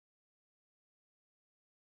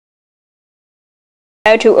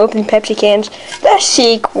How to open Pepsi cans, the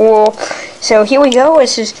sequel. So here we go.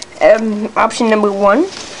 This is option number 1.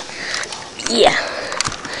 Yeah.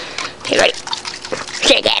 Okay, ready?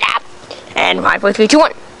 Shake it up. And 5, 4, 3, 2,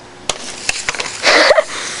 1.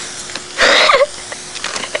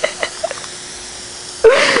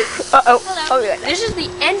 Uh-oh. Hello. Oh, yeah. This is the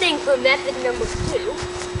ending for method number 2.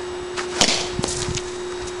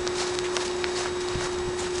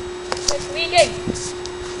 It's leaking.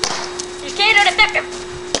 Your can are defective.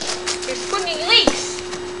 You're springing leaks.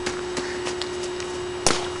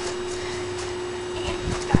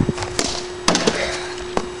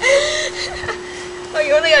 Oh,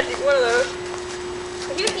 you only got one of those.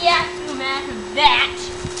 Here's the aftermath of that.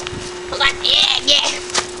 Hold on. Yeah.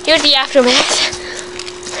 Here's the aftermath.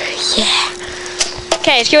 Yeah.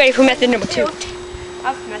 Okay, let's get ready for method number 2. Of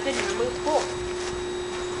method number 4.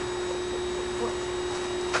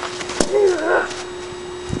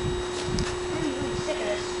 Sick of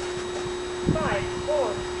this. 5,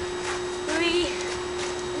 4, 3.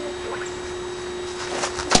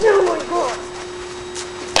 Oh my god.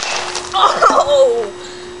 Oh!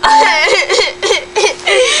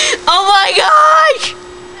 Oh my gosh!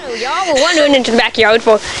 Y'all were wondering into the backyard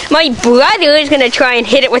for my brother is gonna try and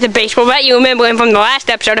hit it with a baseball bat. You remember him from the last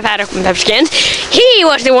episode of How to Open Pepsi Cans. He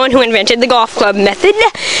was the one who invented the golf club method.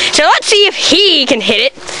 So let's see if he can hit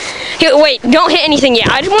it. Here, wait, don't hit anything yet.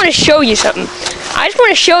 I just want to show you something. I just want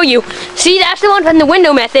to show you. See, that's the one from the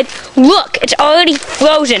window method. Look, it's already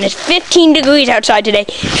frozen. It's 15 degrees outside today.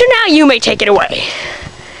 So now you may take it away.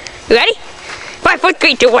 You ready? 5, 4,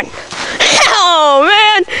 3, 2, 1. Oh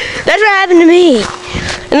man, that's what happened to me.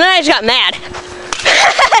 And then I just got mad.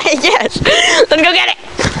 Yes, let's go get it.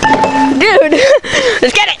 Dude,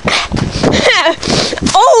 let's get it.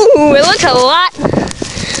 Oh, it looks a lot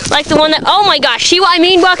like the one that, oh my gosh, see what I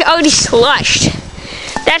mean, Buck? It already slushed.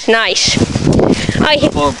 That's nice.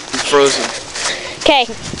 Well, it's frozen. Okay,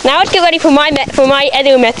 now let's get ready for my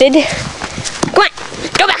other method. Come on,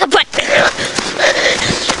 go back and put.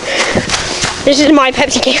 This is my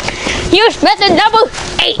Pepsi can. Here's method number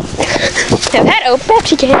 8. I've had a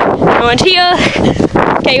Pepsi can. One's here.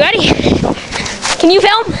 Okay, you ready? Can you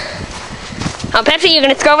film? Oh, Pepsi, you're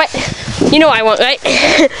gonna throw it? You know I won't, right?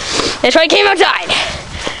 That's why I came outside.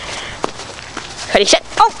 Ready, set,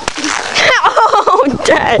 oh! Oh,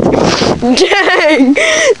 dang! Dang!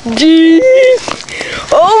 Jeez!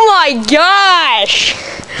 Oh my gosh!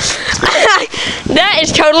 That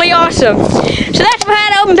is totally awesome. So that's how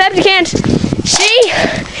to open Pepsi cans. See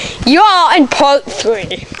y'all in part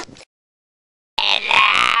 3.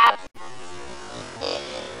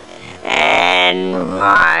 And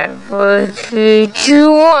 5, 4, 3,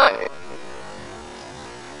 2, 1.